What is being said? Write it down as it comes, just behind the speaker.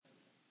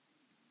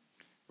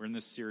We're in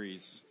this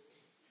series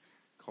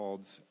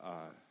called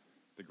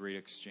The Great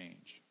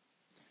Exchange,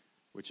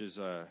 which is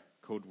a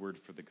code word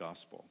for the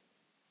gospel.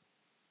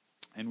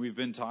 And we've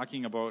been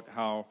talking about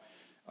how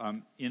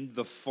in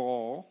the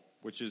fall,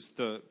 which is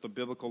the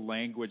biblical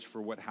language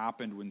for what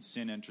happened when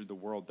sin entered the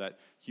world, that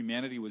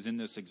humanity was in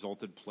this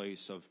exalted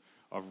place of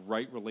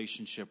right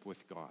relationship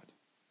with God.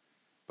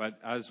 But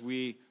as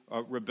we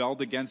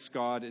rebelled against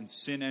God and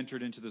sin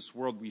entered into this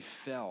world, we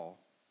fell.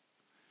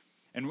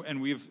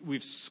 And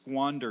we've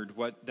squandered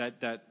what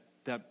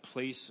that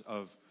place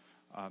of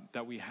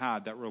that we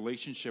had, that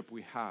relationship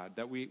we had,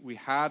 that we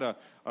had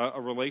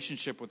a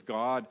relationship with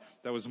God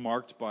that was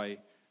marked by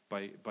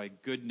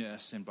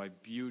goodness and by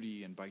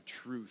beauty and by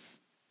truth.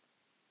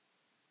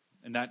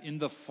 And that in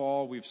the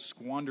fall we've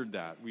squandered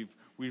that.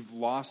 We've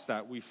lost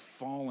that. We've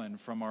fallen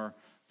from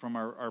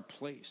our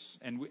place.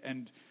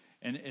 And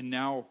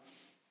now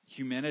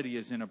humanity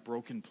is in a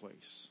broken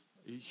place.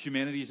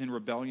 Humanity is in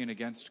rebellion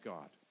against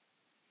God.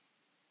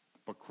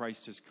 But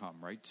Christ has come,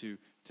 right, to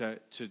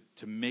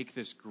make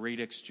this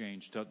great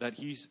exchange, that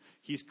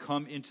he's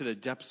come into the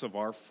depths of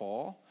our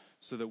fall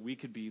so that we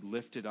could be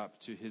lifted up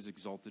to his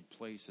exalted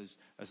place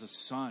as a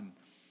son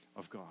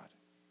of God,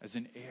 as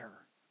an heir.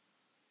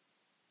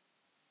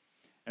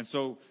 And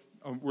so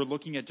we're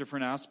looking at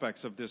different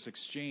aspects of this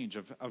exchange,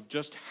 of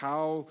just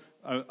how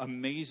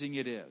amazing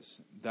it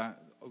is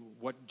that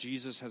what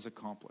Jesus has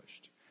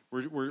accomplished.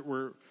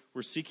 We're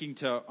seeking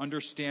to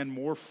understand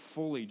more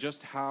fully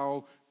just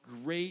how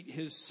great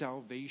his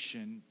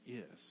salvation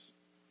is,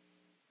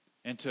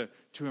 and to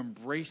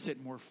embrace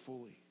it more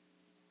fully,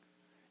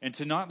 and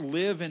to not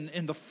live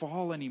in the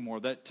fall anymore,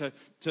 that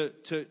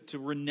to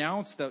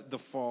renounce the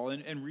fall,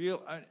 and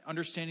real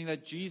understanding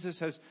that Jesus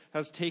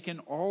has taken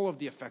all of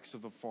the effects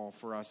of the fall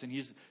for us, and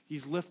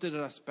he's lifted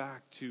us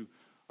back to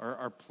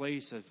our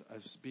place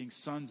as being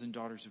sons and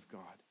daughters of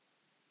God.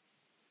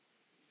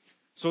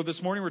 So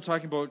this morning we're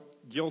talking about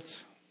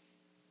guilt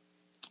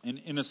and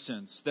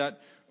innocence,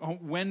 that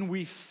when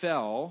we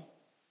fell,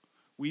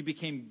 we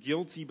became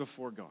guilty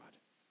before God.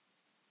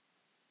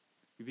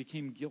 We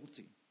became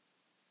guilty.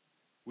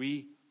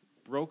 We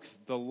broke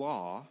the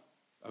law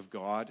of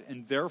God,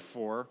 and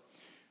therefore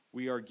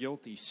we are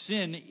guilty.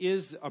 Sin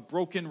is a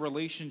broken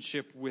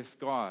relationship with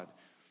God.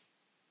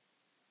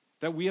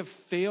 That we have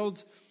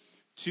failed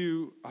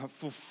to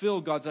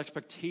fulfill God's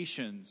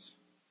expectations,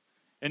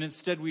 and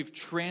instead we've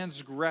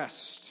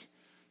transgressed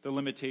the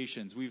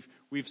limitations.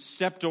 We've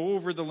stepped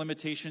over the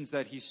limitations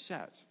that he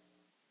set.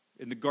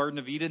 In the Garden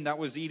of Eden, that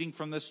was eating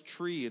from this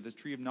tree, the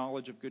tree of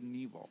knowledge of good and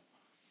evil.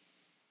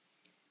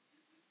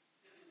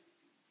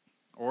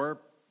 Or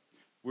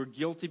we're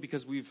guilty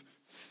because we've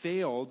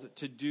failed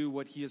to do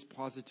what he has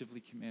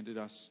positively commanded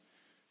us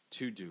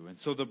to do. And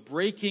so the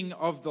breaking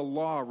of the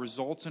law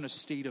results in a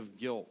state of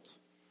guilt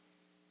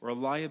or a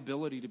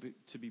liability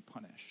to be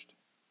punished.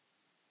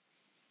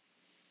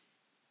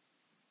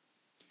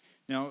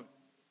 Now,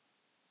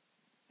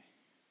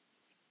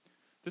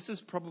 this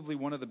is probably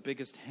one of the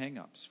biggest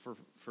hang-ups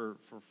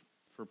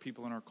for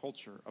people in our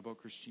culture about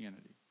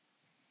Christianity.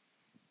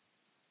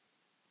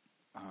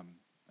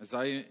 As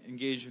I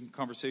engage in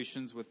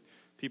conversations with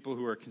people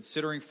who are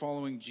considering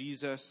following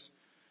Jesus,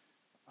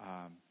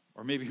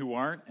 or maybe who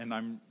aren't, and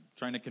I'm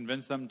trying to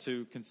convince them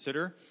to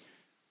consider,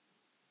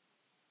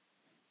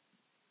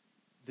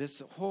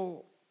 this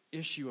whole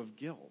issue of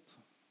guilt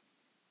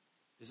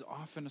is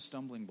often a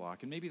stumbling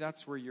block. And maybe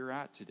that's where you're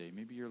at today.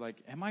 Maybe you're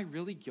like, am I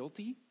really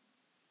guilty?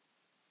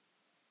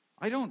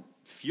 I don't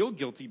feel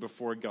guilty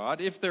before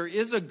God. If there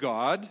is a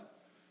God,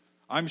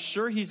 I'm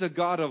sure he's a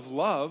God of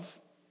love,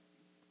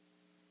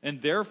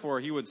 and therefore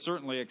he would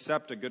certainly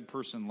accept a good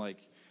person like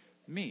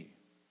me.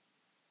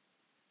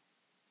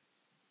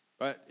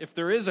 But if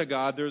there is a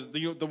God, there's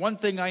the one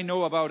thing I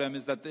know about him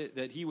is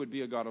that he would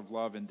be a God of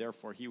love, and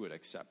therefore he would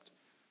accept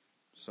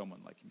someone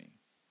like me.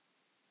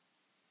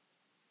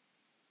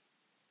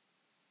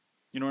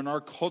 You know, in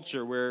our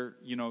culture where,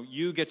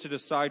 you get to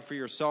decide for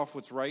yourself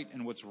what's right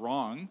and what's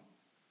wrong,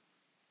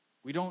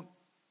 we don't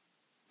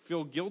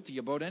feel guilty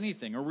about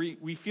anything, or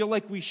we feel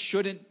like we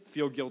shouldn't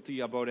feel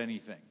guilty about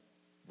anything,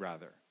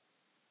 rather.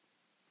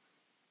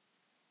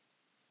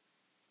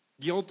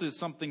 Guilt is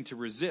something to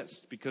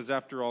resist, because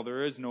after all,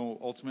 there is no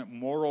ultimate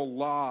moral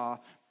law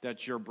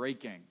that you're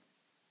breaking.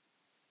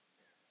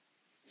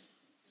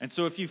 And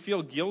so if you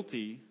feel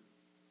guilty,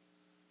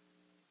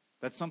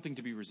 that's something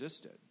to be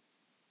resisted.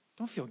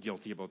 Don't feel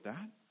guilty about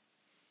that.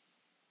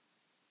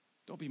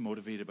 Don't be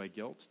motivated by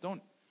guilt.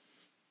 Don't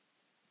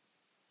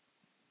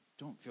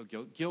feel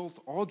guilt.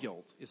 All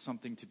guilt is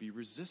something to be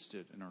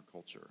resisted in our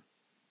culture.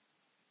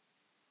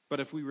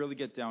 But if we really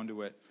get down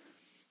to it,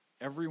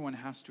 everyone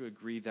has to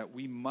agree that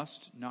we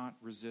must not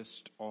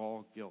resist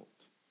all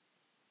guilt.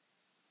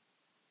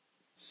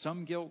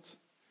 Some guilt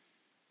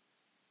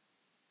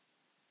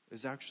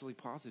is actually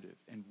positive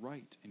and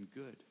right and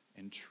good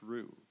and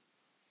true.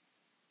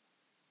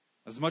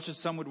 As much as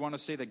some would want to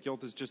say that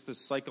guilt is just this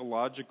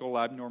psychological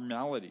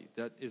abnormality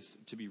that is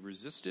to be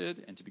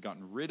resisted and to be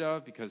gotten rid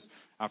of, because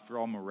after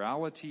all,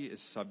 morality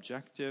is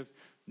subjective,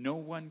 No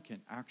one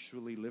can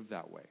actually live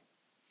that way.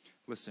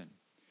 Listen,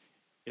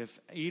 if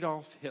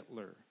Adolf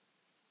Hitler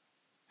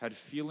had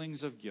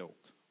feelings of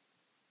guilt,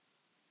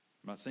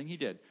 I'm not saying he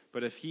did,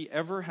 but if he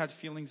ever had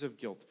feelings of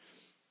guilt,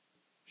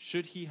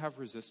 should he have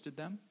resisted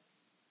them?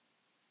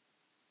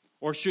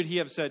 Or should he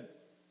have said,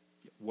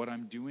 what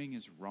I'm doing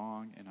is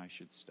wrong and I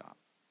should stop?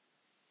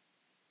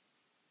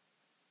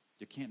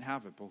 You can't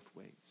have it both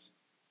ways.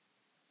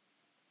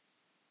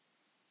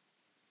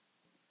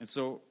 And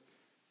so,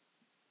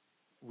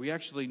 we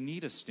actually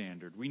need a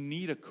standard. We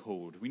need a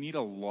code. We need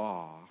a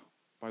law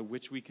by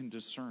which we can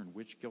discern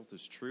which guilt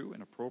is true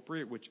and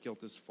appropriate, which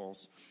guilt is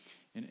false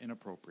and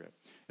inappropriate.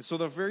 And so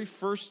the very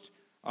first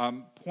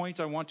point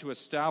I want to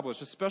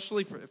establish,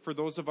 especially for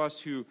those of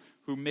us who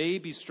may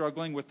be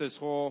struggling with this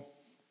whole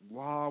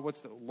law,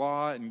 what's the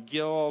law and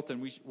guilt,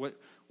 and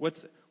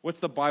what's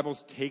the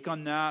Bible's take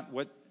on that?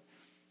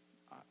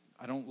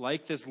 I don't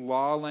like this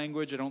law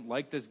language. I don't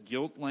like this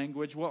guilt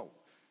language. Well,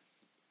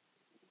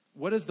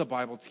 what does the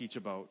Bible teach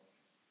about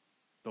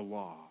the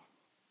law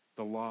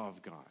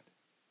of God?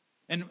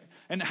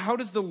 And how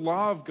does the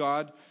law of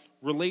God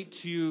relate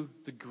to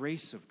the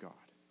grace of God?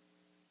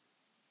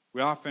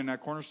 We often,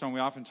 at Cornerstone, we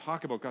often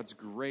talk about God's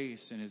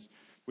grace and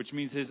which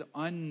means his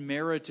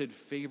unmerited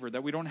favor,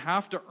 that we don't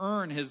have to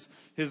earn his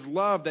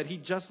love, that he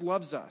just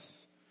loves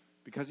us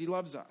because he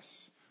loves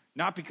us.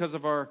 Not because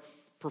of our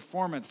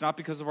performance, not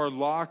because of our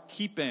law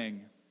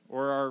keeping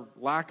or our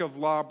lack of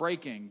law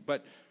breaking,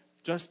 but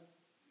just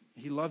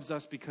he loves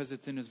us because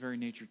it's in his very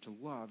nature to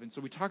love. And so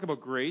we talk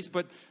about grace,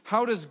 but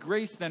how does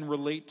grace then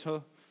relate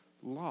to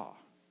law?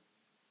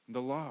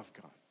 The law of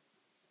God.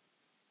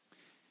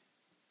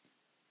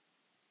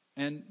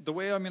 And the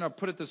way I'm going to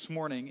put it this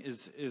morning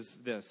is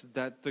this,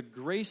 that the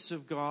grace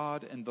of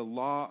God and the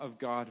law of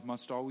God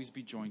must always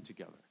be joined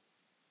together.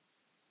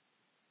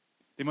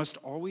 They must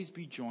always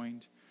be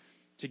joined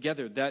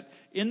together. That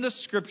in the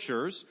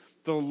Scriptures,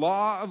 the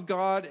law of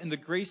God and the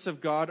grace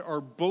of God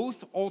are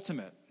both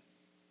ultimate.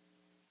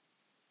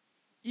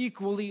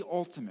 Equally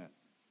ultimate.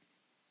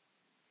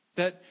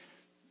 That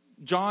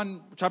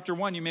John chapter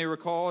 1, you may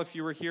recall if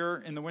you were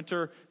here in the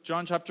winter,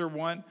 John chapter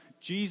 1,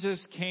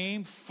 Jesus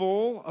came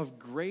full of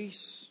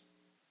grace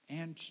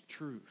and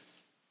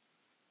truth.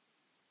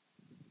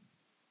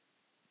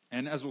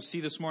 And as we'll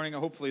see this morning,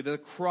 hopefully, the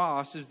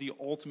cross is the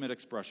ultimate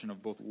expression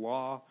of both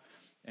law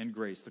and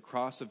grace. The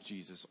cross of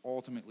Jesus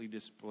ultimately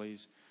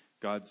displays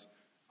God's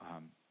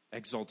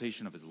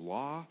exaltation of his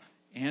law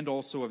and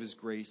also of his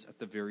grace at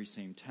the very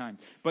same time.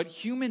 But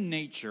human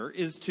nature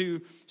is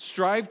to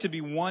strive to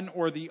be one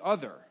or the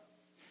other.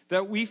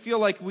 That we feel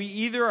like we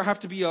either have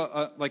to be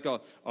a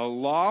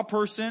law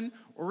person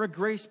or a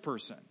grace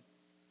person.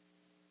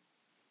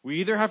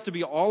 We either have to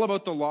be all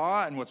about the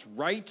law and what's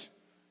right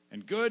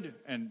and good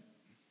and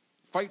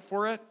fight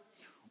for it,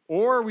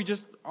 or we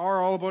just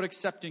are all about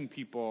accepting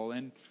people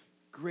and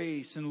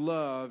grace and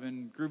love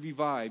and groovy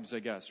vibes, I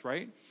guess,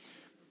 right?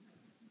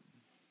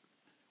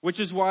 Which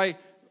is why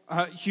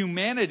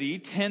humanity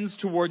tends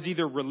towards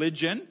either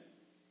religion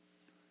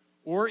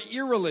or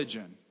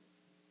irreligion,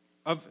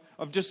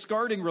 of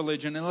discarding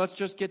religion, and let's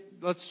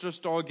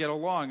just all get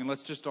along and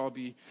let's just all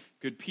be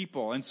good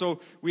people. And so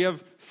we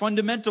have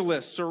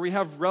fundamentalists or we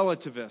have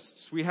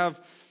relativists.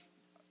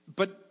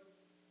 But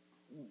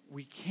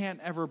we can't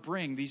ever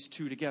bring these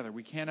two together.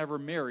 We can't ever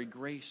marry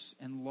grace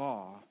and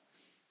law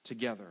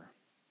together.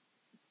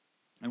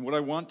 And what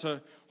I want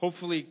to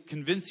hopefully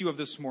convince you of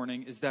this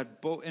morning is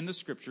that in the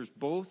Scriptures,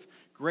 both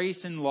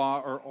grace and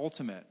law are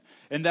ultimate.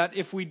 And that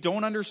if we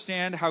don't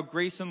understand how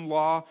grace and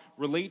law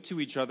relate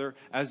to each other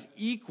as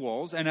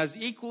equals and as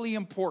equally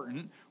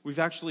important, we've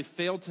actually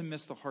failed to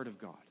miss the heart of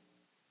God.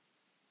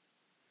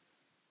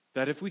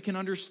 That if we can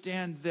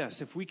understand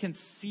this, if we can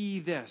see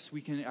this,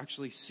 we can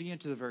actually see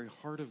into the very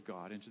heart of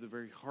God, into the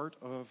very heart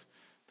of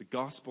the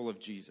gospel of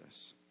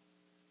Jesus.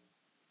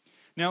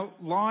 Now,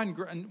 law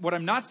and what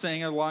I'm not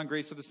saying are law and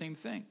grace are the same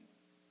thing.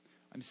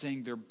 I'm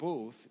saying they're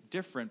both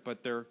different,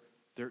 but they're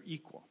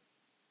equal.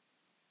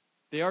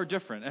 They are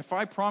different. If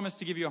I promise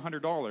to give you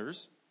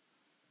 $100,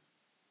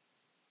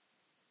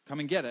 come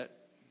and get it.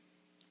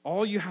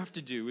 All you have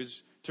to do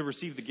is to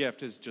receive the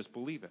gift is just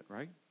believe it,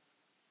 right?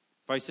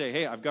 If I say,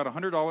 hey, I've got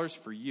 $100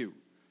 for you,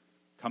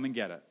 come and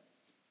get it.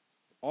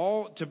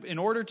 In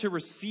order to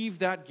receive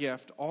that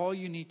gift, all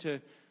you need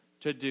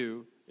to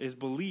do is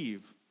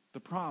believe the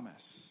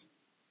promise.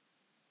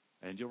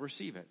 And you'll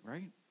receive it,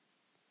 right?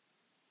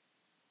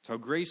 That's how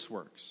grace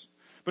works.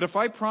 But if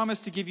I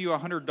promise to give you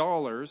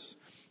 $100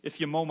 if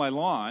you mow my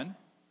lawn,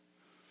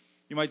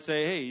 you might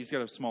say, hey, he's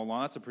got a small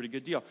lawn. That's a pretty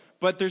good deal.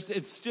 But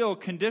it's still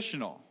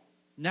conditional.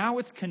 Now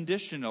it's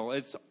conditional.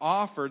 It's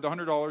offered. The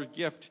 $100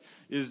 gift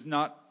is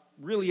not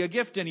really a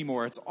gift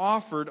anymore. It's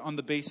offered on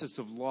the basis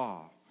of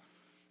law.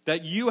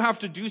 That you have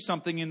to do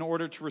something in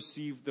order to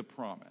receive the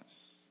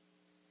promise.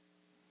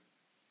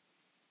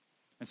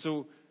 And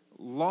so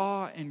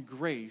law and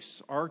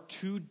grace are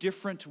two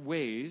different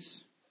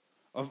ways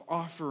of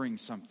offering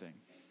something.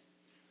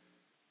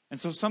 And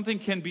so something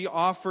can be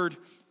offered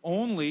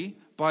only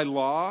by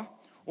law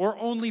or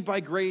only by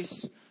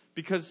grace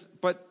because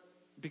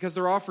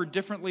they're offered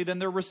differently, then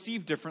they're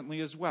received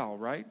differently as well,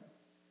 right?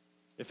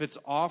 If it's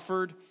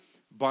offered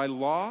by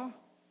law,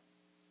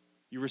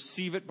 you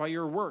receive it by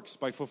your works,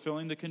 by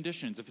fulfilling the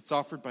conditions. If it's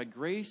offered by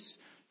grace,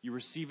 you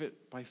receive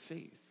it by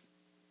faith,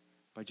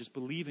 by just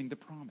believing the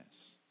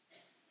promise.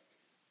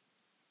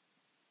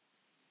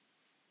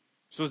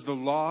 So is the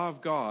law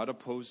of God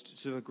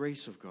opposed to the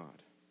grace of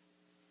God?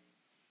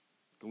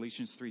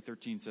 Galatians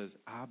 3:13 says,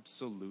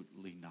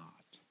 absolutely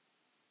not.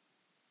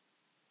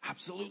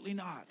 Absolutely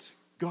not.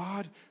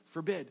 God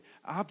forbid.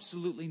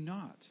 Absolutely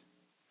not.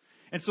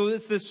 And so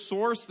it's this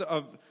source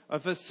of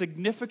a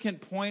significant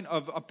point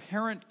of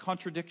apparent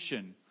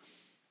contradiction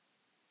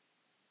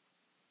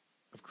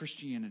of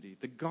Christianity.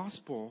 The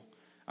gospel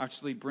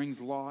actually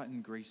brings law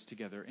and grace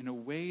together in a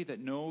way that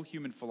no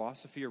human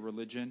philosophy or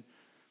religion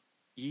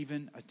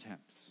even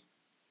attempts.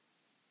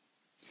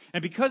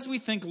 And because we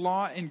think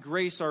law and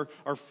grace are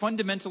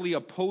fundamentally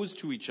opposed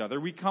to each other,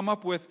 we come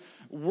up with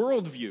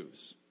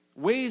worldviews,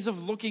 ways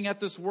of looking at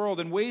this world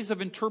and ways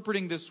of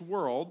interpreting this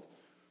world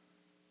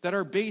that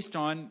are based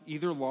on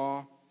either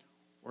law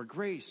or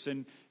grace.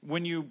 And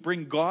when you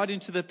bring God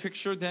into the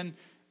picture, then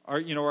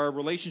our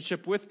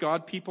relationship with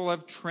God, people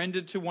have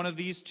trended to one of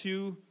these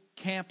two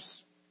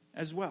camps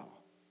as well.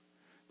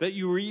 That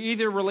you are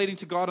either relating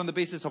to God on the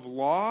basis of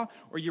law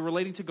or you're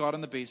relating to God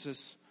on the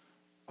basis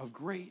of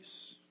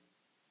grace.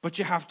 But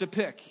you have to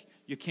pick.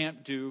 You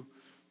can't do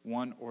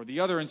one or the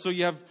other. And so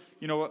you have,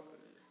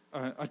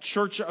 a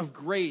church of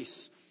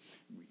grace.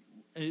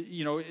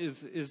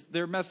 Is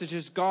their message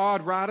is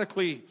God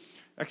radically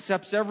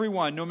accepts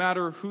everyone, no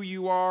matter who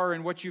you are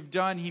and what you've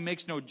done. He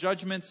makes no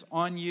judgments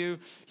on you.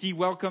 He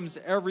welcomes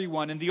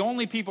everyone. And the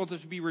only people to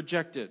be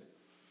rejected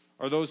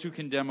are those who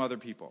condemn other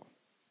people,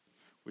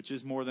 which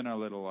is more than a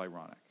little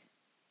ironic.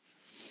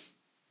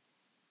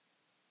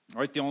 All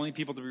right, the only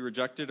people to be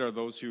rejected are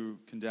those who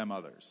condemn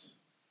others.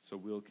 So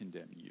we'll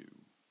condemn you,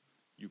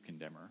 you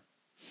condemner.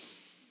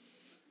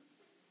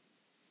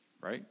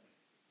 Right?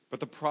 But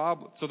the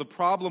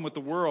problem with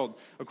the world,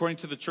 according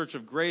to the Church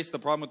of Grace, the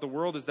problem with the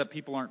world is that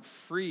people aren't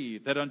free.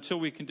 That until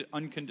we can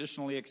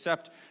unconditionally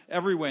accept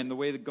everyone the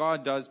way that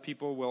God does,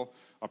 people will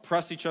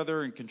oppress each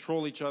other and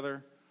control each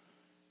other,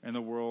 and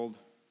the world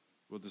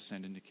will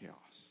descend into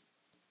chaos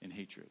and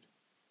hatred.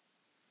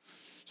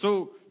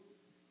 So,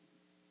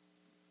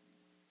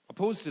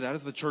 opposed to that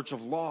is the church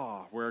of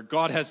law, where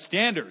God has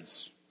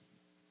standards.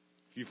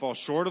 If you fall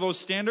short of those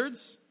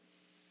standards,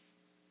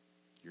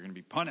 you're going to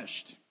be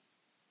punished.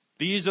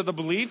 These are the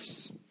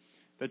beliefs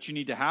that you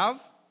need to have.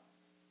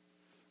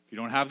 If you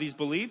don't have these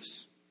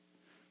beliefs,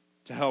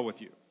 to hell with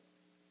you.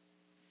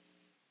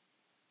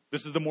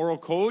 This is the moral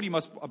code you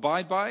must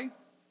abide by.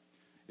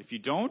 If you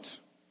don't,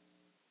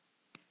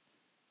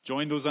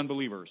 join those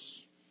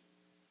unbelievers.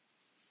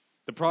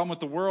 The problem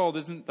with the world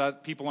isn't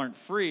that people aren't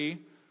free.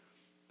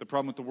 The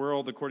problem with the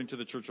world, according to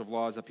the Church of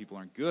Law, is that people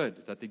aren't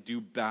good, that they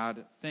do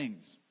bad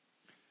things.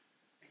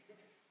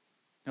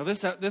 Now,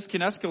 this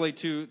can escalate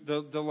to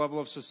the level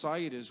of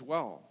society as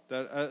well.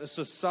 That a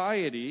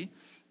society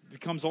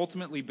becomes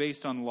ultimately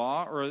based on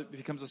law, or it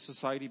becomes a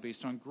society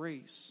based on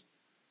grace.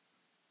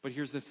 But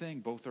here's the thing,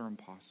 both are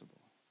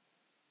impossible.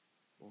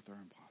 Both are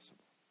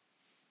impossible.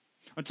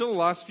 Until the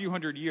last few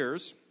hundred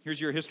years, here's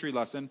your history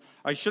lesson.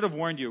 I should have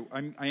warned you.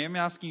 I am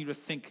asking you to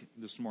think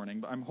this morning.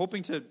 But I'm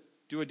hoping to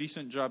do a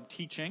decent job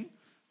teaching,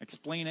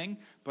 explaining,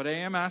 but I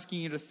am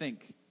asking you to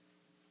think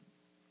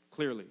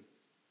clearly.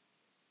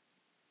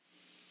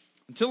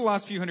 Until the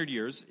last few hundred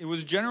years, it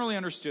was generally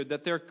understood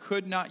that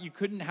you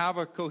couldn't have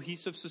a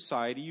cohesive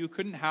society, you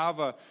couldn't have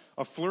a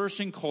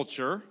flourishing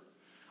culture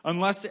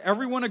unless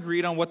everyone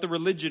agreed on what the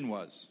religion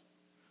was.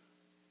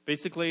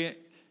 Basically,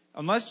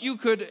 unless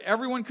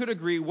everyone could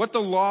agree what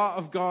the law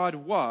of God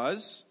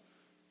was,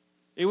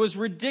 it was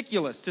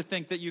ridiculous to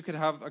think that you could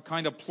have a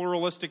kind of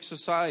pluralistic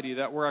society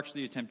that we're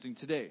actually attempting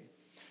today.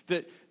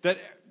 That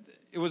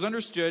it was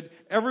understood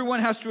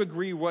everyone has to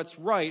agree what's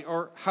right,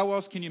 or how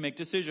else can you make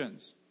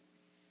decisions?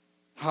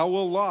 How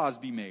will laws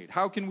be made?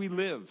 How can we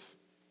live?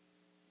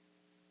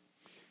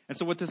 And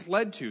so what this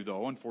led to,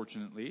 though,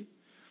 unfortunately,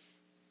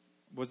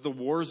 was the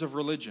wars of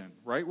religion,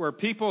 right? Where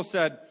people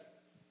said,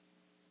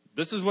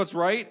 this is what's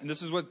right, and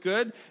this is what's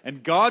good,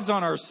 and God's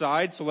on our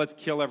side, so let's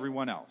kill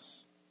everyone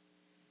else.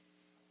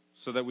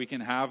 So that we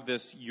can have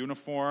this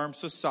uniform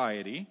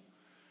society.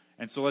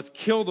 And so let's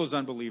kill those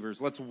unbelievers.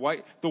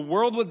 The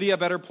world would be a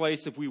better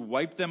place if we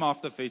wiped them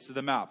off the face of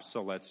the map,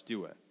 so let's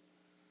do it.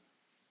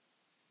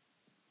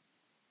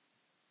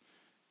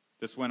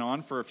 This went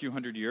on for a few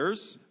hundred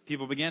years.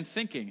 People began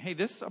thinking, hey,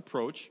 this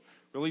approach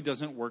really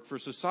doesn't work for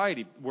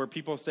society, where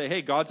people say,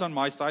 hey, God's on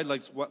my side,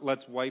 let's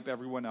wipe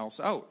everyone else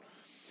out.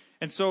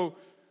 And so,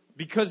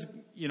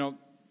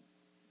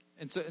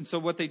 and so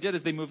what they did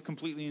is they moved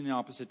completely in the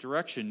opposite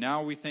direction.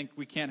 Now we think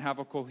we can't have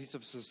a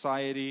cohesive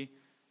society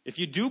if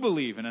you do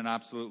believe in an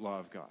absolute law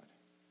of God.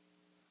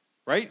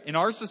 Right? In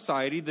our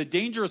society, the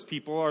dangerous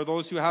people are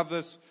those who have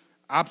this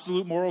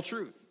absolute moral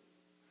truth.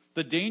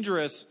 The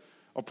dangerous,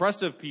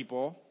 oppressive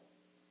people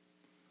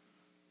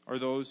are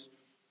those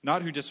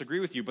Not who disagree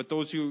with you, but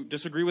those who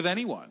disagree with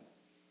anyone.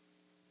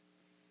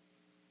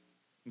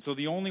 And so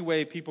the only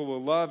way people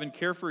will love and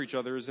care for each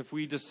other is if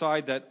we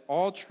decide that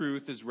all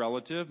truth is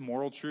relative,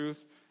 moral truth,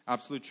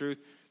 absolute truth,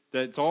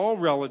 that it's all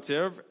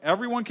relative.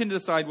 Everyone can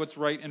decide what's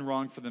right and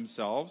wrong for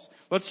themselves.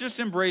 Let's just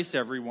embrace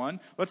everyone.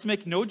 Let's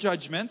make no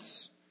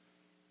judgments.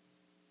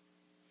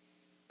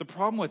 The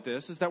problem with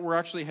this is that we're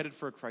actually headed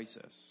for a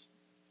crisis.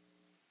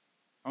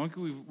 I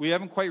think we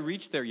haven't quite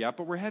reached there yet,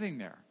 but we're heading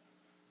there.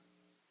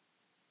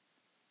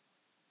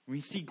 We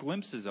see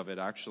glimpses of it,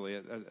 actually,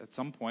 at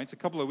some points. A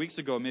couple of weeks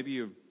ago,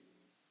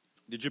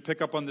 did you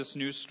pick up on this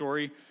news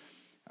story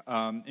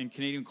in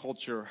Canadian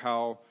culture,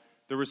 how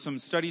there were some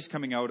studies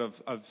coming out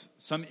of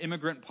some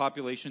immigrant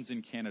populations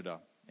in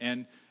Canada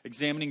and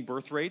examining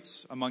birth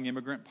rates among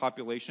immigrant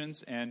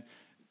populations, and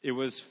it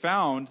was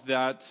found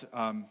that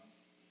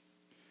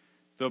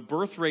the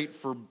birth rate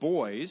for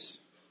boys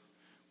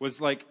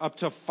was like up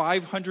to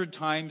 500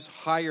 times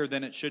higher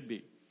than it should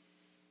be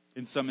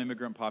in some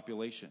immigrant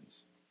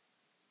populations.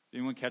 Did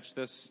anyone catch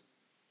this?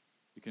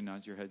 You can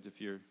nod your heads if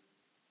you're...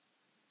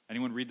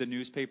 Anyone read the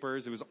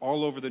newspapers? It was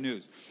all over the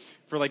news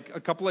for like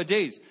a couple of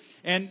days.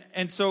 And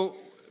so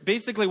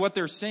basically what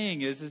they're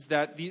saying is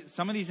that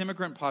some of these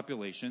immigrant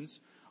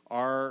populations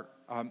are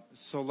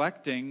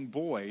selecting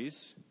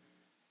boys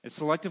and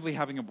selectively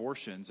having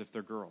abortions if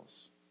they're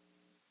girls.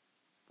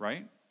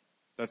 Right?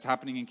 That's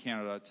happening in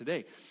Canada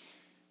today.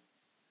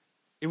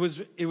 It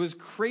was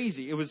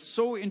crazy. It was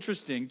so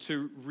interesting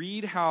to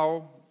read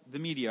how the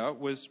media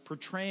was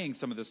portraying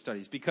some of the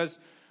studies, because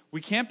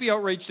we can't be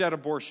outraged at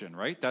abortion,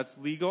 right? That's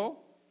legal.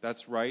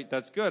 That's right.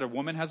 That's good. A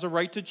woman has a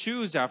right to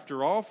choose,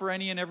 after all, for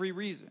any and every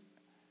reason.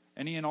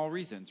 Any and all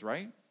reasons,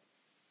 right?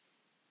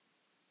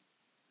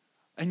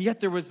 And yet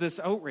there was this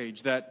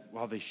outrage that,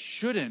 well, they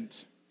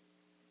shouldn't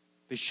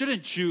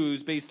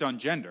choose based on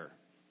gender.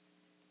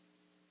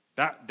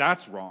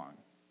 That's wrong.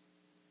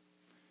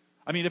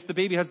 I mean, if the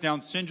baby has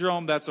Down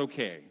syndrome, that's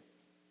okay.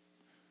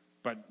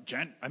 But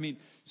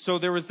so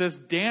there was this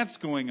dance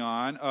going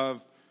on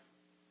of,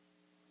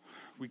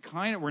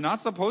 we're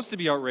not supposed to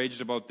be outraged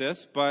about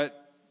this,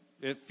 but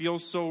it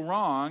feels so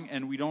wrong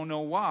and we don't know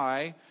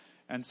why,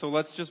 and so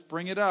let's just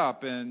bring it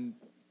up and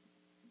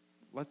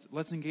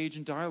let's engage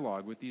in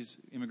dialogue with these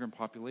immigrant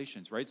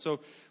populations, right? So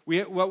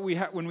when we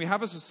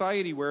have a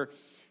society where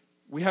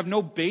we have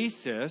no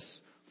basis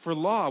for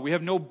law, we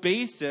have no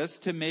basis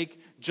to make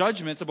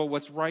judgments about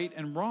what's right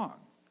and wrong.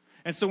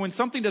 And so when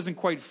something doesn't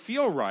quite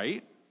feel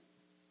right,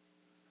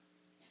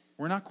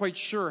 we're not quite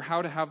sure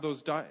how to have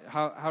those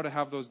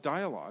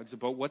dialogues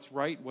about what's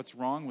right, what's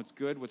wrong, what's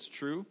good, what's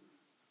true,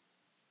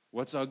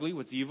 what's ugly,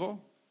 what's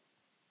evil.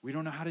 We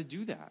don't know how to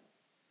do that.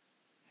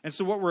 And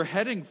so what we're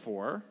heading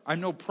for, I'm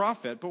no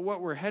prophet, but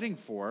what we're heading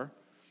for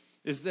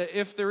is that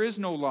if there is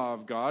no law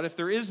of God, if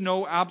there is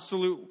no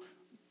absolute,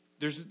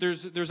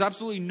 there's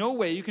absolutely no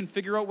way you can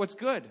figure out what's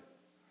good.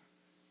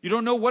 You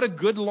don't know what a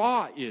good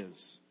law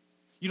is.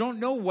 You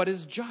don't know what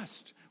is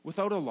just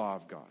without a law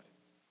of God.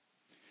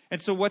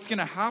 And so what's going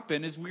to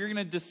happen is we're going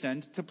to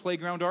descend to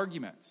playground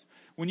arguments.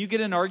 When you get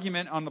an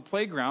argument on the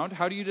playground,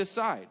 how do you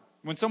decide?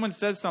 When someone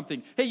says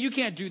something, hey, you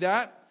can't do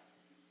that.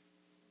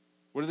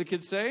 What do the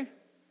kids say?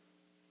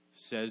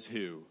 Says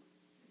who?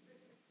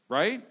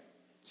 Right?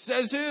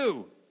 Says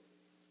who?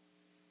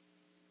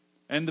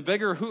 And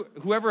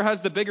whoever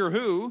has the bigger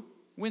who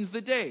wins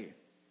the day.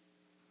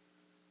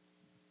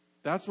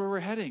 That's where we're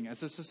heading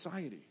as a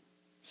society.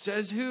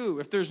 Says who?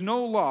 If there's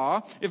no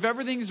law, if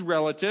everything's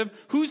relative,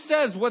 who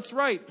says what's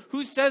right?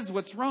 Who says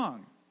what's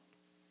wrong?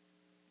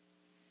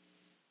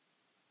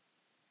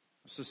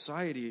 A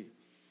society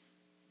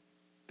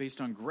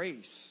based on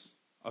grace,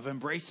 of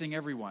embracing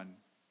everyone,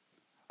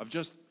 of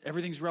just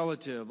everything's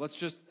relative. Let's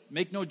just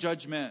make no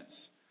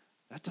judgments.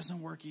 That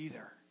doesn't work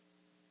either.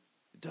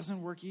 It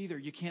doesn't work either.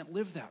 You can't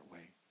live that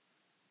way.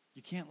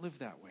 You can't live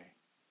that way.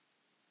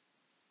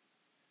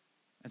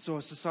 And so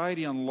a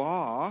society on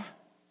law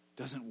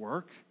doesn't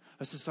work.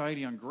 A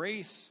society on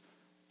grace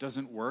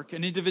doesn't work.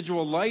 An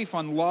individual life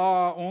on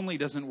law only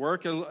doesn't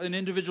work. An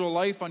individual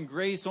life on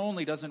grace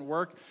only doesn't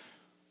work.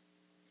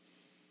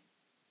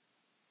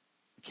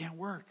 It can't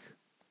work.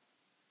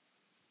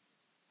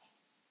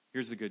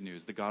 Here's the good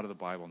news. The God of the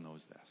Bible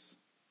knows this.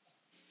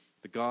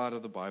 The God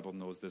of the Bible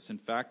knows this. In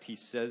fact, he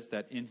says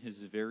that in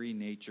his very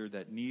nature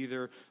that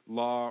neither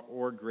law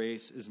or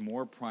grace is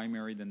more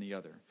primary than the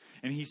other.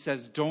 And he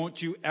says, don't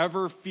you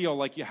ever feel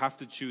like you have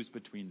to choose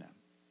between them.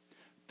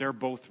 They're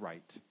both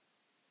right.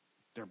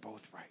 They're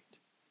both right.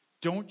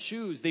 Don't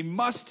choose. They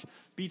must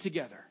be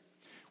together.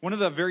 One of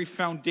the very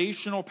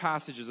foundational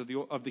passages of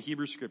the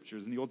Hebrew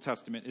Scriptures in the Old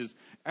Testament is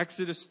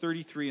Exodus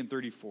 33 and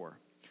 34.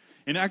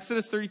 In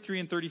Exodus 33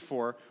 and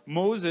 34,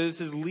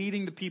 Moses is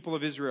leading the people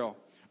of Israel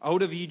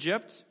out of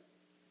Egypt,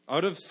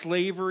 out of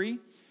slavery,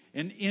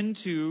 and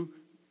into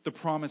the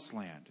promised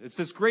land. It's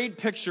this great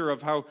picture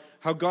of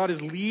how God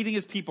is leading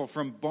his people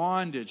from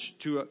bondage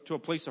to a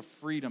place of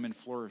freedom and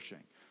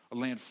flourishing, a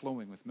land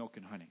flowing with milk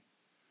and honey.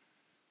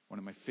 One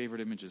of my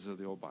favorite images of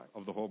the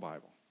whole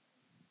Bible.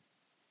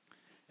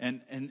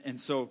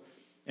 And so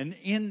And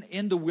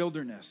in the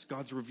wilderness,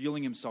 God's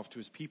revealing himself to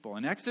his people.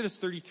 In Exodus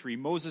 33,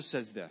 Moses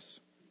says this.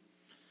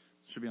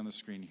 It should be on the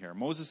screen here.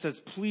 Moses says,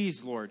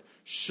 please, Lord,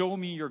 show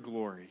me your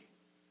glory.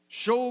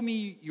 Show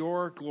me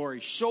your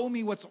glory. Show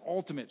me what's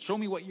ultimate. Show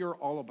me what you're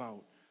all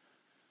about.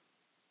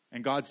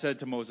 And God said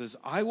to Moses,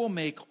 I will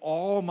make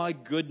all my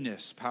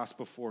goodness pass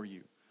before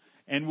you,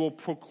 and will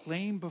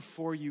proclaim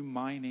before you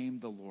my name,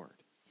 the Lord.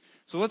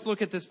 So let's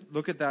look at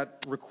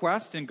that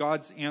request and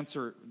God's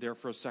answer there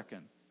for a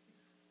second.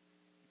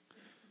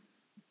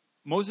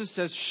 Moses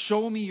says,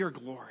 show me your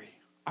glory.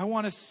 I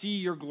want to see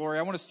your glory.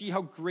 I want to see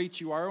how great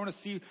you are. I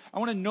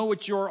want to know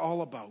what you're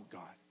all about,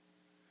 God.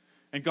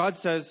 And God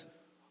says,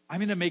 I'm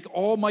going to make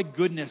all my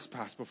goodness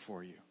pass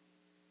before you.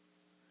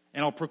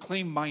 And I'll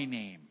proclaim my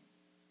name.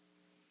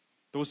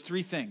 Those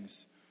three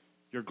things,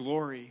 your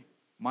glory,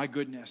 my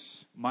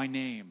goodness, my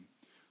name,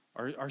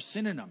 are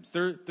synonyms.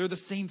 They're the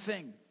same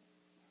thing.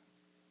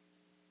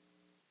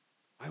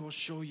 I will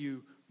show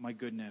you my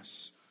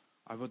goodness.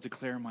 I will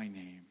declare my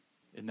name.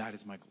 And that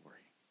is my glory.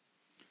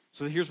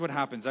 So here's what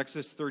happens.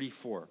 Exodus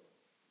 34.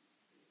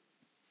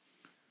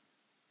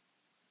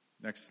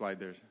 Next slide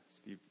there,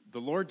 Steve.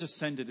 The Lord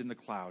descended in the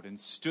cloud and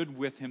stood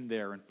with him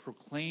there and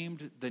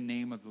proclaimed the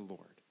name of the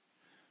Lord.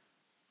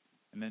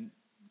 And then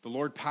the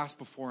Lord passed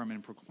before him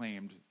and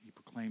he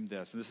proclaimed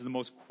this. And this is the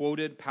most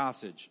quoted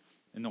passage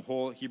in the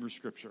whole Hebrew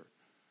Scripture.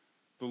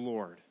 The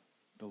Lord,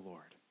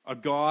 a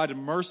God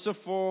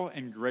merciful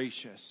and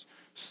gracious,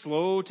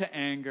 slow to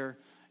anger,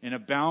 and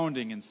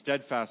abounding in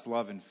steadfast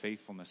love and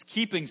faithfulness,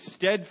 keeping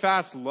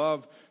steadfast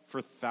love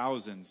for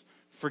thousands,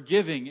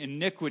 forgiving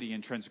iniquity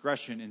and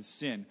transgression and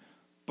sin,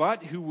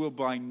 but who will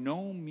by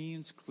no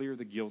means clear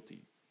the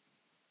guilty,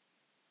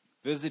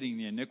 visiting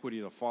the iniquity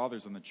of the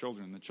fathers on the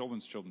children and the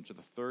children's children to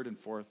the third and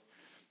fourth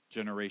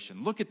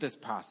generation. Look at this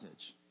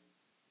passage.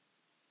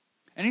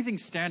 Anything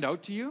stand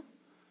out to you?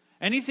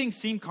 Anything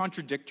seem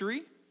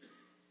contradictory?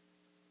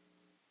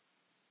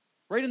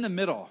 Right in the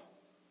middle.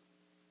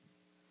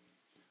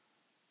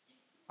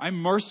 I'm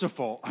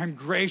merciful. I'm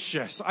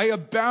gracious. I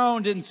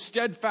abound in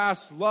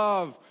steadfast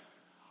love.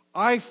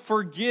 I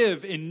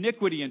forgive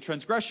iniquity and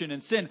transgression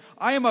and sin.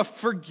 I am a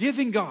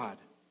forgiving God.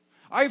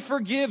 I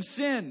forgive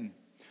sin,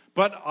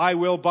 but I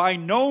will by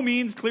no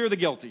means clear the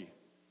guilty.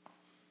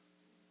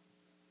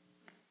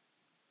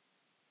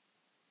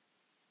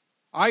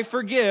 I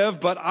forgive,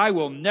 but I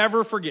will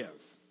never forgive.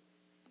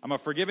 I'm a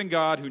forgiving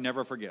God who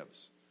never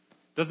forgives.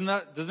 Doesn't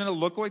it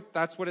look like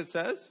that's what it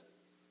says?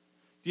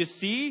 Do you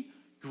see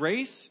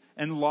grace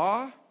and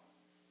law?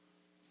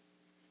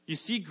 You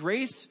see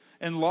grace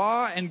and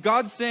law, and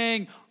God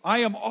saying, I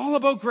am all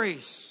about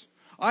grace.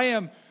 I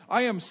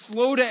am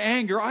slow to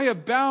anger. I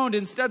abound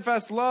in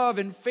steadfast love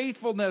and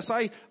faithfulness.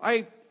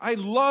 I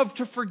love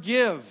to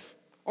forgive.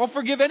 I'll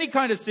forgive any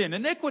kind of sin,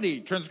 iniquity,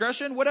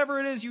 transgression, whatever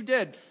it is you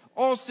did.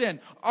 All sin,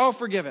 I'll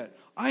forgive it.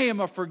 I am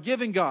a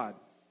forgiving God.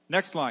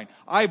 Next line.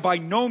 I by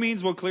no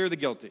means will clear the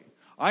guilty.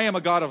 I am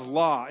a God of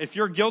law. If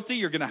you're guilty,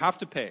 you're going to have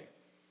to pay.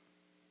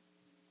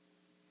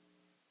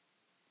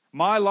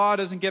 My law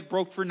doesn't get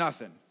broke for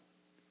nothing.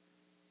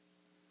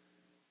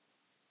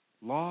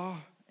 Law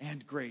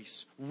and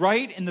grace.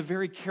 Right in the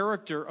very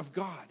character of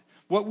God.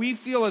 What we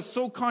feel is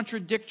so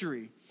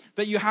contradictory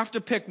that you have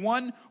to pick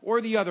one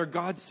or the other.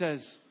 God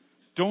says,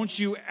 don't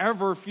you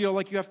ever feel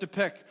like you have to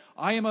pick.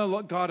 I am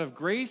a God of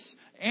grace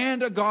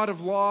and a God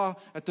of law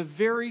at the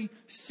very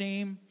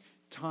same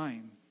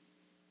time.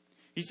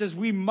 He says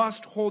we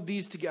must hold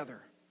these together.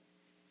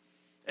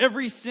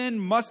 Every sin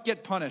must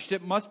get punished.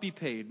 It must be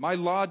paid. My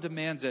law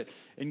demands it.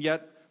 And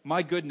yet,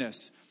 my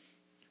goodness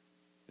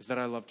is that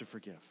I love to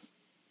forgive.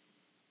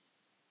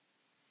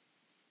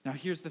 Now,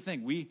 here's the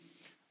thing. We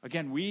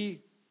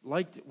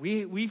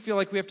feel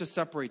like we have to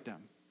separate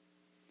them.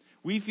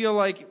 We feel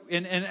like,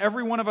 and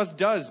every one of us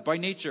does by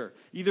nature,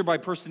 either by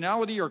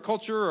personality or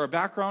culture or a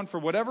background for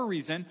whatever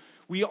reason,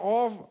 we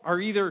all are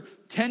either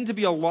tend to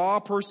be a law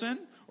person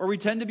or we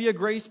tend to be a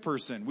grace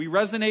person. We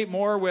resonate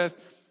more with,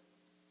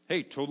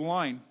 hey, toe the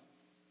line.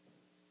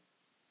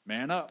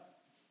 Man up.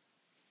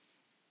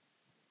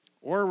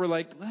 Or we're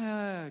like,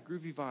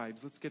 groovy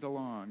vibes. Let's get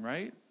along,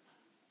 right?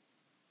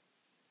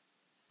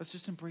 Let's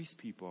just embrace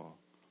people.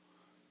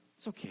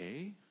 It's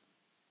okay.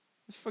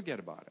 Let's forget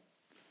about it.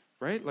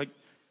 Right?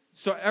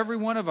 So every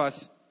one of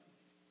us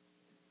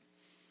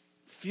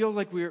feel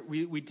like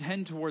we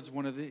tend towards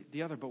one or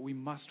the other, but we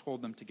must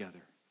hold them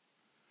together.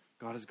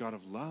 God is God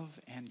of love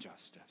and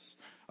justice.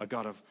 A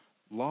God of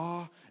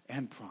law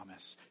and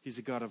promise. He's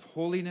a God of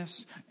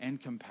holiness and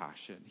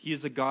compassion. He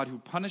is a God who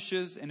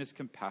punishes and is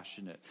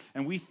compassionate.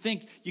 And we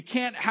think you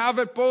can't have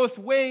it both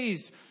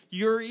ways.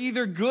 You're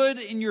either good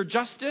in your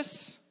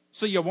justice,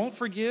 so you won't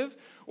forgive,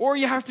 or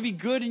you have to be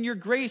good in your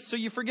grace, so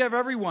you forgive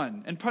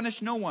everyone and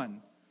punish no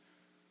one.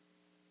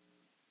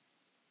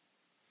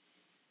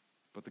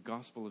 But the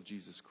gospel of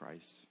Jesus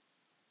Christ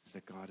is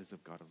that God is a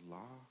God of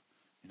law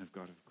and of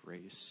God of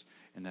grace,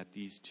 and that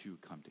these two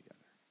come together.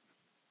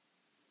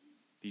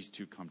 These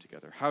two come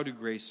together. How do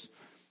grace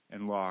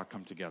and law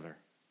come together?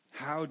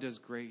 How does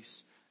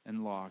grace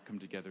and law come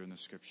together in the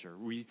Scripture.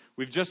 We've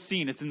just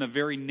seen it's in the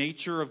very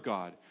nature of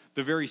God,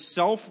 the very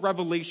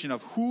self-revelation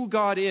of who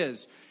God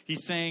is.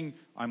 He's saying,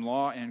 I'm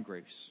law and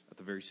grace at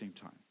the very same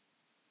time.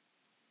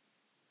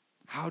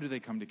 How do they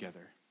come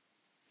together?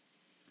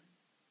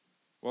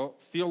 Well,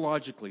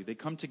 theologically, they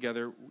come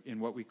together in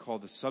what we call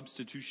the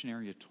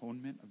substitutionary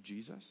atonement of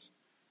Jesus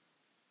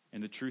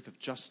and the truth of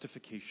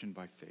justification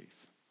by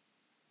faith.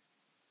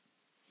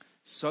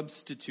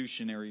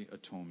 Substitutionary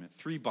atonement.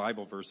 3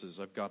 Bible verses.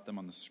 I've got them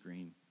on the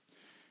screen.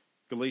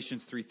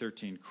 Galatians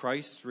 3:13.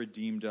 Christ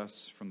redeemed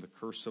us from the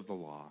curse of the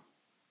law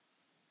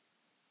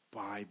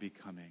by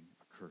becoming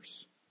a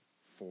curse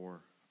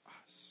for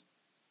us.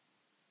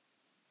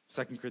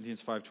 2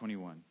 Corinthians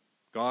 5:21.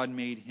 God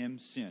made him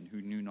sin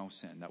who knew no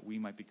sin, that we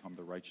might become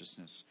the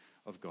righteousness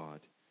of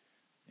God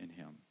in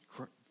him.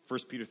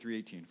 1 Peter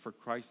 3:18. For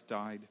Christ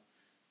died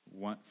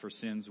for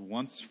sins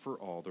once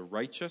for all, the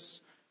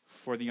righteous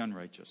for the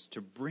unrighteous,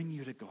 to bring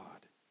you to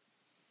God.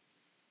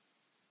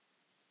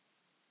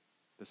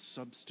 The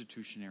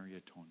substitutionary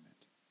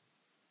atonement,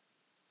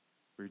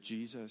 where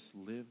Jesus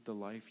lived the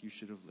life you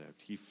should have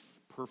lived. He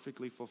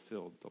perfectly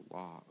fulfilled the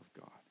law of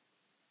God.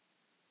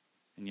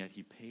 And yet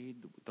he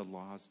paid the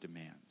law's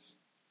demands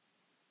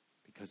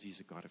because he's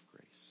a God of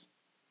grace.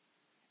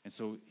 And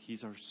so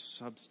he's our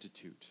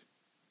substitute.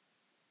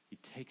 He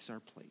takes our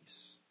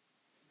place.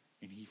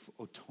 And he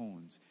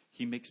atones.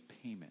 He makes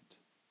payment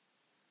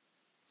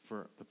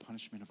for the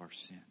punishment of our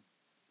sin.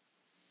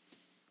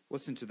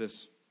 Listen to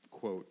this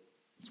quote.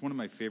 It's one of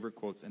my favorite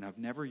quotes, and I've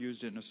never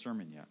used it in a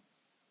sermon yet.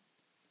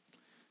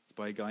 It's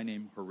by a guy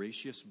named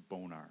Horatius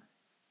Bonar.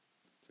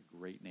 It's a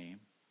great name.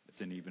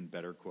 It's an even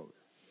better quote.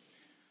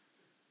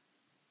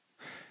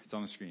 It's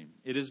on the screen.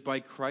 It is by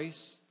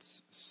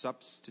Christ's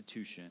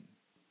substitution,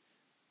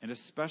 and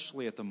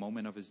especially at the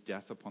moment of his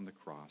death upon the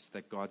cross,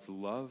 that God's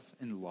love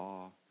and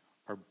law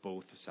are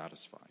both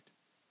satisfied.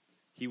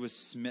 He was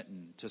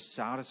smitten to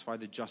satisfy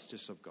the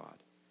justice of God.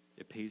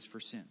 It pays for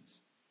sins.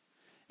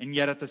 And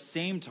yet at the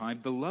same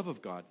time, the love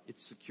of God, it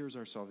secures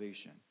our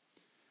salvation.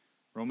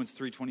 Romans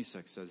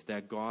 3:26 says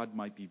that God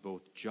might be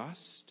both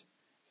just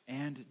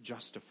and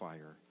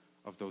justifier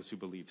of those who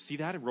believe. See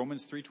that in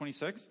Romans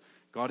 3:26?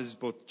 God is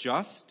both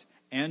just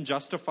and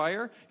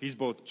justifier. He's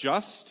both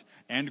just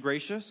and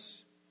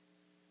gracious.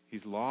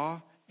 He's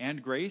law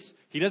and grace.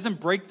 He doesn't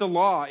break the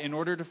law in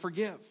order to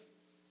forgive.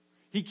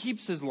 He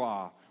keeps his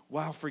law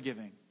while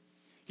forgiving.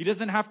 He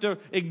doesn't have to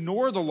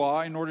ignore the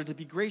law in order to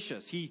be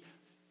gracious. He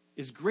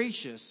is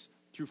gracious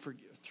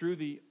through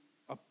the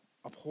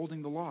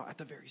upholding the law at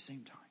the very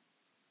same time.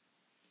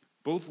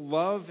 Both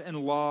love and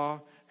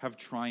law have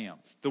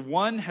triumphed. The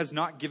one has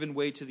not given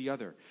way to the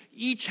other.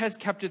 Each has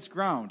kept its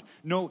ground.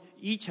 No,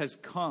 each has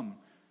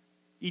triumphed.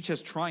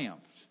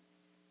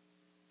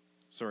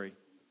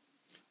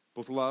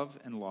 Both love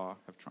and law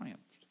have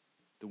triumphed.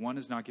 The one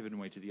has not given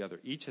way to the other.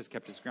 Each has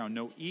kept its ground.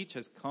 No, each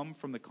has come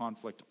from the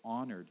conflict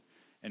honored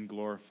and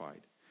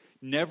glorified.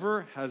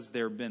 Never has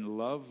there been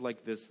love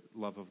like this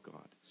love of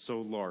God,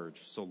 so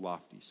large, so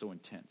lofty, so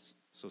intense,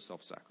 so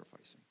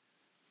self-sacrificing.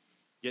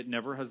 Yet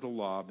never has the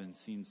law been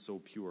seen so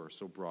pure,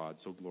 so broad,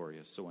 so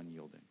glorious, so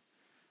unyielding.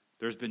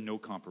 There's been no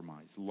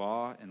compromise.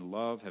 Law and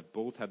love have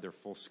both had their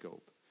full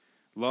scope.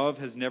 Love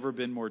has never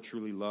been more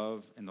truly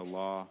love, and the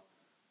law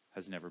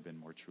has never been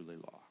more truly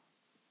law.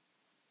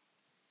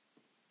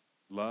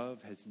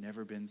 Love has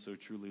never been so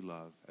truly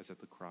love as at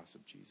the cross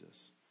of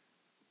Jesus.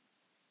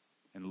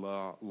 And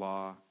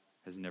law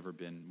has never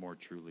been more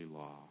truly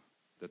law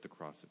than at the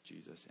cross of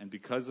Jesus. And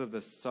because of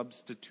the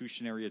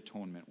substitutionary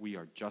atonement, we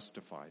are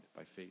justified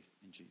by faith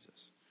in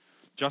Jesus.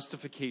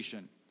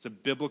 Justification, it's a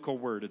biblical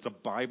word. It's a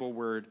Bible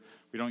word.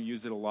 We don't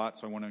use it a lot,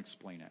 so I want to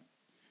explain it.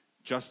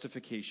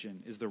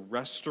 Justification is the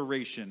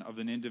restoration of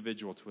an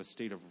individual to a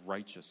state of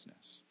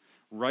righteousness.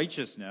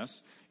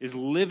 Righteousness is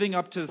living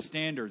up to the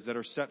standards that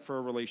are set for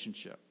a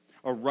relationship.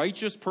 A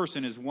righteous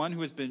person is one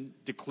who has been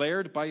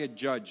declared by a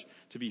judge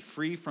to be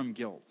free from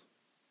guilt.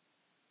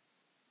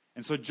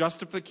 And so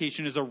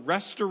justification is a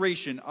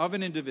restoration of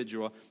an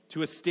individual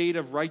to a state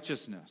of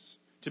righteousness,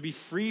 to be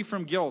free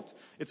from guilt.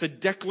 It's a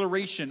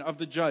declaration of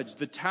the judge.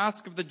 The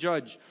task of the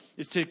judge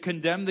is to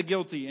condemn the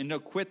guilty and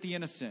acquit the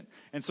innocent.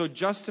 And so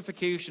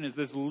justification is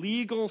this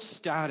legal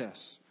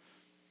status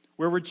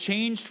where we're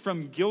changed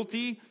from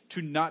guilty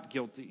to not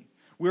guilty,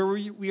 where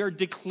we are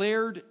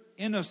declared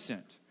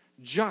innocent,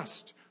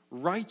 just,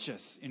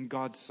 righteous in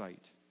God's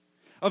sight,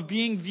 of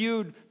being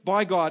viewed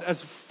by God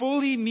as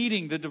fully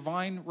meeting the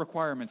divine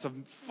requirements, of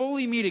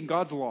fully meeting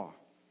God's law.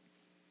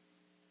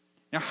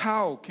 Now,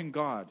 how can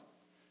God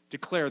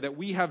declare that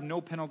we have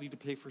no penalty to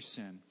pay for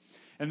sin,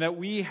 and that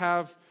we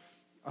have,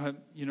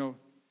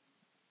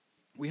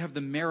 we have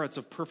the merits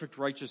of perfect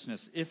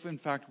righteousness if, in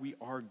fact, we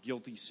are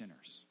guilty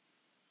sinners?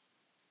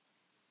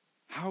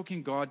 How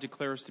can God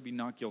declare us to be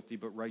not guilty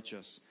but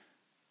righteous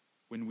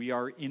when we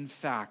are, in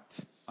fact,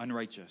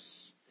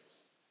 unrighteous?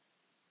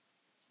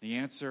 The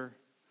answer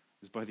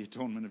is by the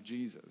atonement of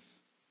Jesus.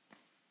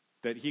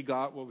 That he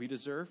got what we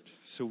deserved,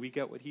 so we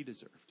get what he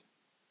deserved.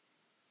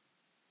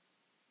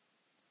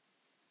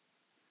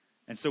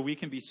 And so we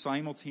can be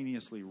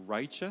simultaneously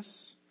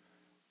righteous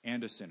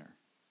and a sinner.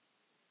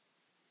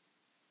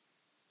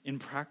 In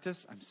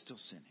practice, I'm still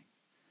sinning.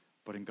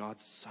 But in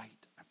God's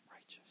sight, I'm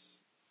righteous.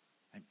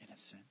 I'm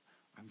innocent.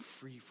 I'm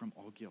free from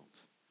all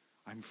guilt.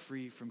 I'm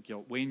free from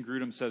guilt. Wayne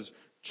Grudem says,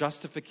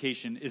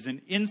 justification is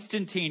an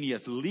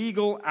instantaneous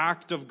legal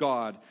act of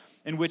God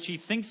in which he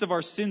thinks of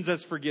our sins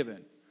as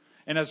forgiven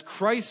and as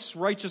Christ's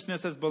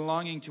righteousness as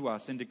belonging to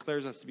us and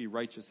declares us to be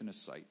righteous in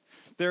his sight.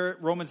 There,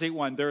 Romans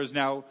 8:1, there is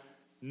now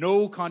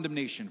no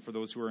condemnation for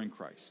those who are in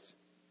Christ.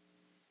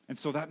 And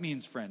so that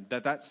means, friend,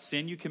 that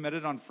sin you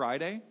committed on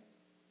Friday,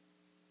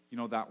 you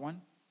know that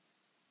one?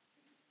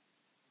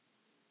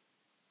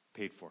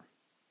 Paid for.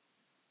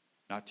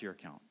 Not to your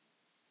account.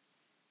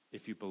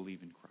 If you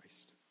believe in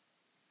Christ.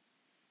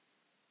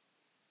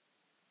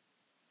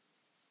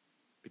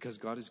 Because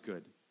God is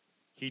good.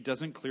 He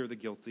doesn't clear the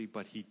guilty,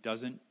 but he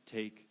doesn't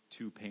take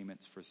two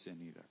payments for sin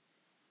either.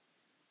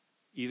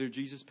 Either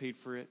Jesus paid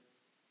for it,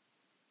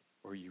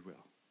 or you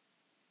will.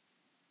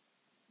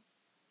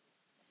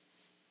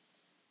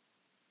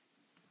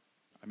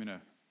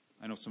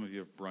 I know some of you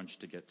have brunch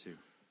to get to.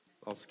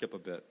 I'll skip a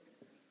bit.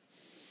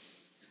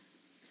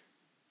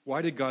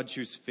 Why did God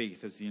choose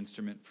faith as the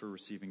instrument for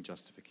receiving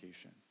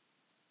justification?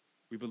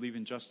 We believe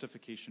in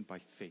justification by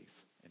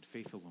faith, and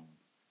faith alone.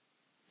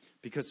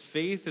 Because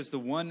faith is the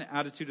one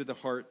attitude of the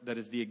heart that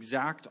is the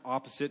exact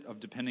opposite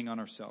of depending on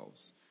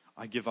ourselves.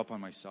 I give up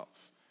on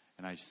myself,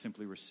 and I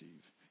simply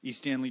receive. E.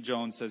 Stanley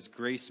Jones says,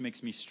 grace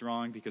makes me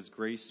strong because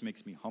grace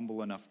makes me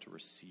humble enough to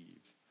receive.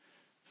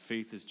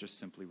 Faith is just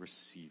simply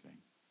receiving.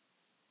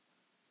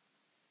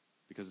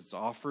 Because it's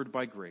offered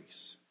by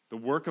grace. The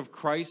work of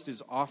Christ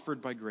is offered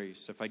by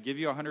grace. If I give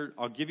you $100,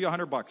 I'll give you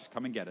 $100,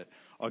 come and get it.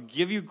 I'll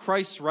give you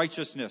Christ's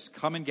righteousness,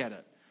 come and get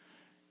it.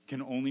 You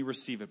can only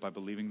receive it by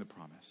believing the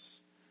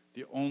promise.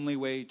 The only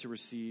way to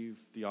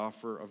receive the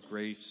offer of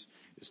grace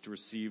is to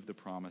receive the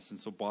promise. And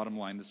so bottom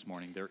line this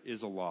morning, there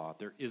is a law,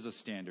 there is a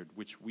standard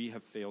which we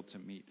have failed to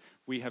meet.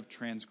 We have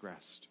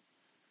transgressed.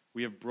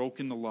 We have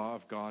broken the law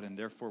of God, and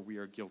therefore we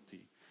are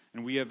guilty.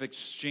 And we have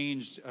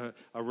exchanged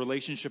a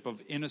relationship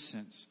of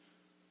innocence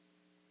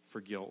for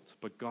guilt.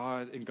 But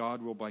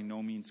God will by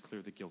no means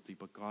clear the guilty,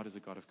 but God is a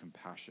God of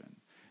compassion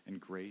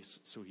and grace.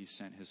 So he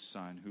sent his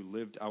son who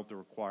lived out the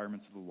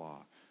requirements of the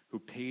law, who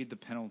paid the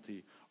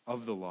penalty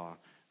of the law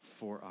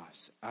for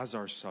us as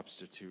our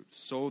substitute,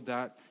 so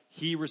that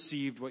he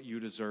received what you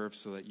deserve,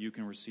 so that you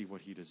can receive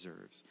what he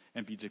deserves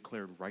and be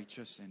declared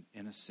righteous and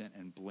innocent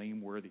and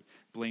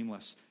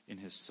blameless in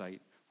his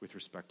sight with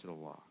respect to the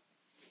law.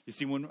 You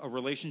see, when a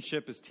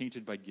relationship is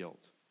tainted by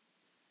guilt,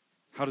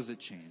 how does it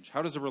change?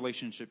 How does a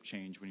relationship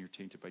change when you're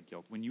tainted by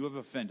guilt? When you have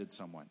offended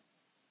someone,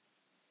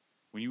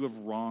 when you have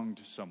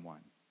wronged someone,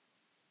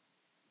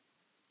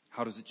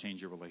 how does it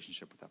change your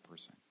relationship with that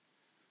person?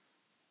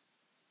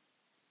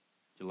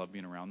 Do you love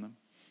being around them?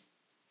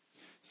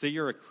 Say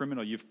you're a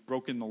criminal, you've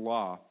broken the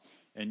law,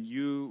 and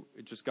you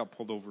just got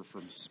pulled over for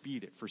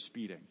speeding.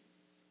 Does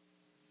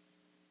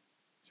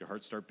your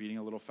heart start beating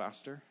a little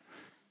faster?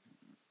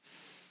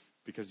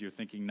 Because you're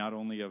thinking not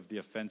only of the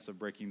offense of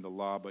breaking the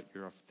law, but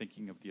you're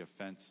thinking of the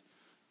offense.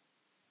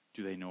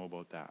 Do they know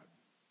about that?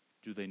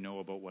 Do they know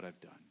about what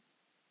I've done?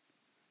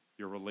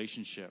 Your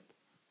relationship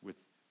with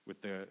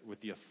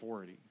the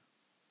authority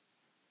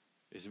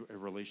is a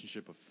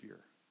relationship of fear,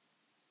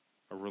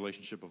 a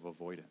relationship of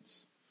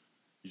avoidance.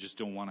 You just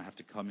don't want to have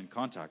to come in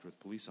contact with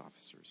police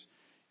officers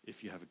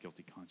if you have a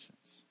guilty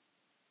conscience.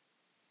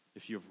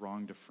 If you have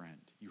wronged a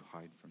friend, you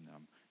hide from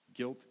them.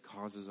 Guilt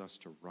causes us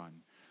to run.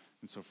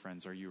 And so,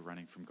 friends, are you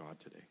running from God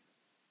today?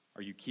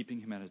 Are you keeping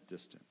him at a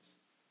distance?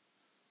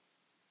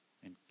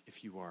 And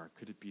if you are,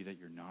 could it be that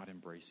you're not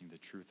embracing the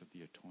truth of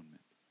the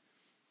atonement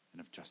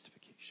and of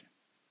justification?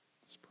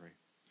 Let's pray.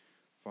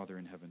 Father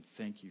in heaven,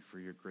 thank you for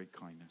your great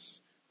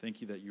kindness.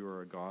 Thank you that you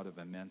are a God of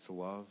immense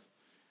love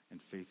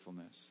and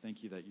faithfulness.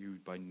 Thank you that you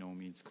by no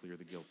means clear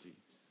the guilty.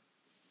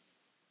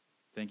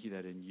 Thank you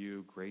that in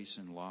you grace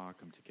and law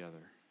come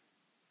together.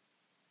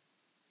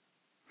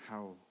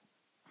 How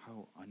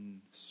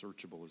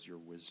unsearchable is your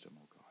wisdom,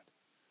 O God.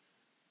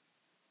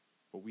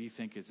 What we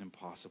think is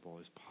impossible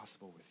is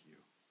possible with you.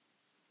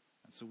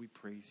 And so we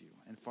praise you.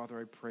 And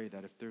Father, I pray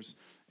that if there's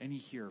any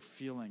here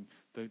feeling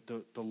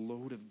the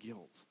load of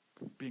guilt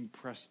being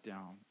pressed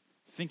down,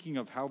 thinking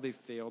of how they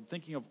failed,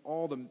 thinking of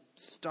all the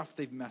stuff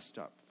they've messed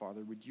up,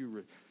 Father, would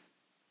you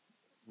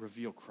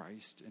reveal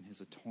Christ and his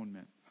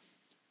atonement,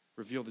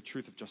 reveal the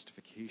truth of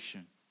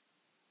justification,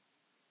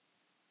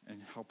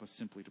 and help us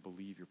simply to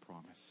believe your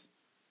promise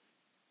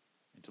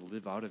and to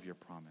live out of your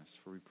promise,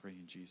 for we pray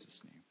in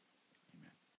Jesus' name.